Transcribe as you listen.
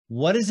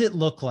What does it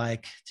look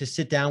like to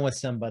sit down with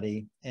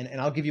somebody?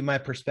 And I'll give you my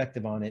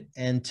perspective on it,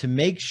 and to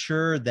make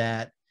sure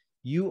that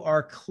you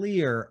are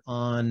clear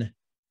on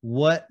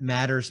what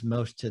matters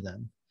most to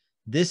them.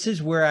 This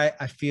is where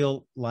I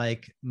feel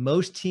like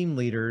most team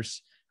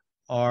leaders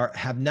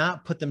have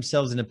not put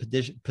themselves in a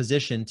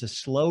position to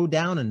slow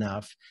down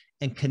enough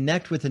and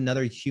connect with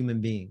another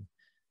human being.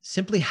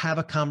 Simply have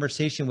a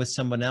conversation with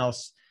someone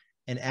else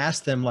and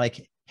ask them,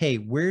 like, hey,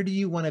 where do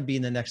you want to be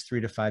in the next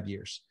 3 to 5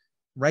 years?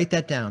 Write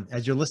that down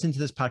as you're listening to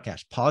this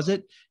podcast. Pause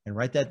it and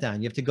write that down.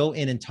 You have to go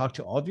in and talk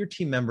to all of your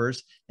team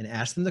members and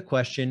ask them the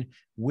question,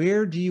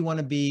 where do you want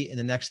to be in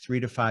the next 3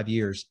 to 5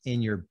 years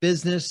in your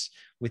business,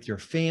 with your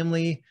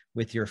family,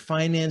 with your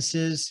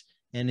finances,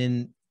 and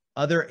in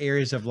other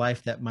areas of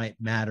life that might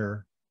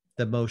matter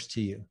the most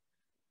to you?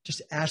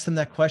 Just ask them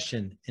that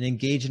question and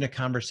engage in a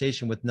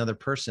conversation with another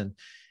person.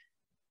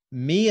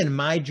 Me and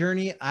my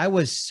journey, I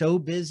was so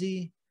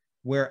busy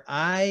where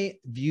I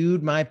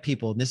viewed my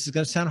people, and this is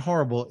going to sound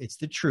horrible, it's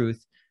the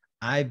truth.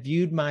 I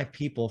viewed my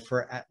people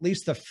for at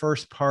least the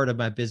first part of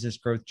my business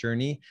growth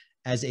journey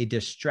as a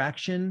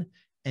distraction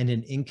and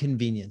an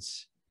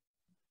inconvenience.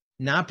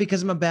 Not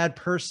because I'm a bad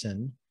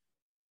person,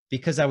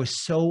 because I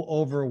was so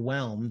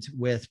overwhelmed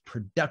with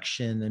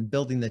production and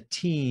building the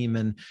team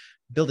and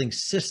building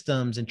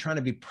systems and trying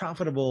to be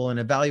profitable and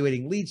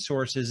evaluating lead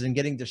sources and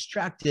getting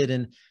distracted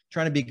and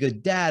trying to be a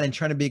good dad and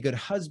trying to be a good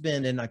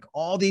husband and like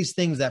all these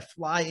things that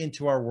fly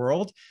into our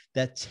world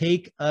that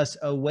take us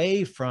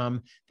away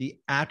from the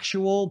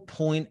actual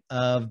point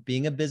of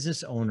being a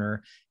business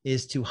owner,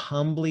 is to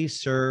humbly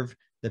serve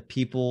the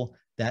people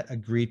that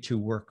agree to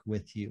work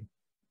with you.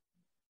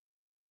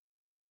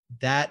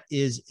 That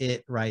is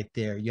it right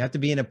there. You have to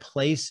be in a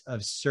place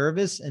of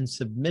service and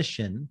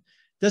submission.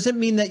 Doesn't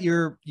mean that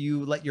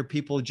you let your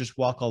people just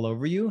walk all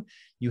over you.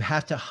 You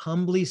have to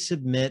humbly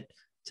submit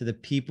to the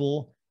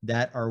people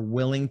that are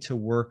willing to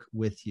work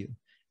with you,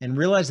 and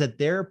realize that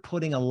they're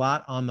putting a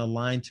lot on the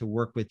line to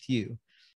work with you.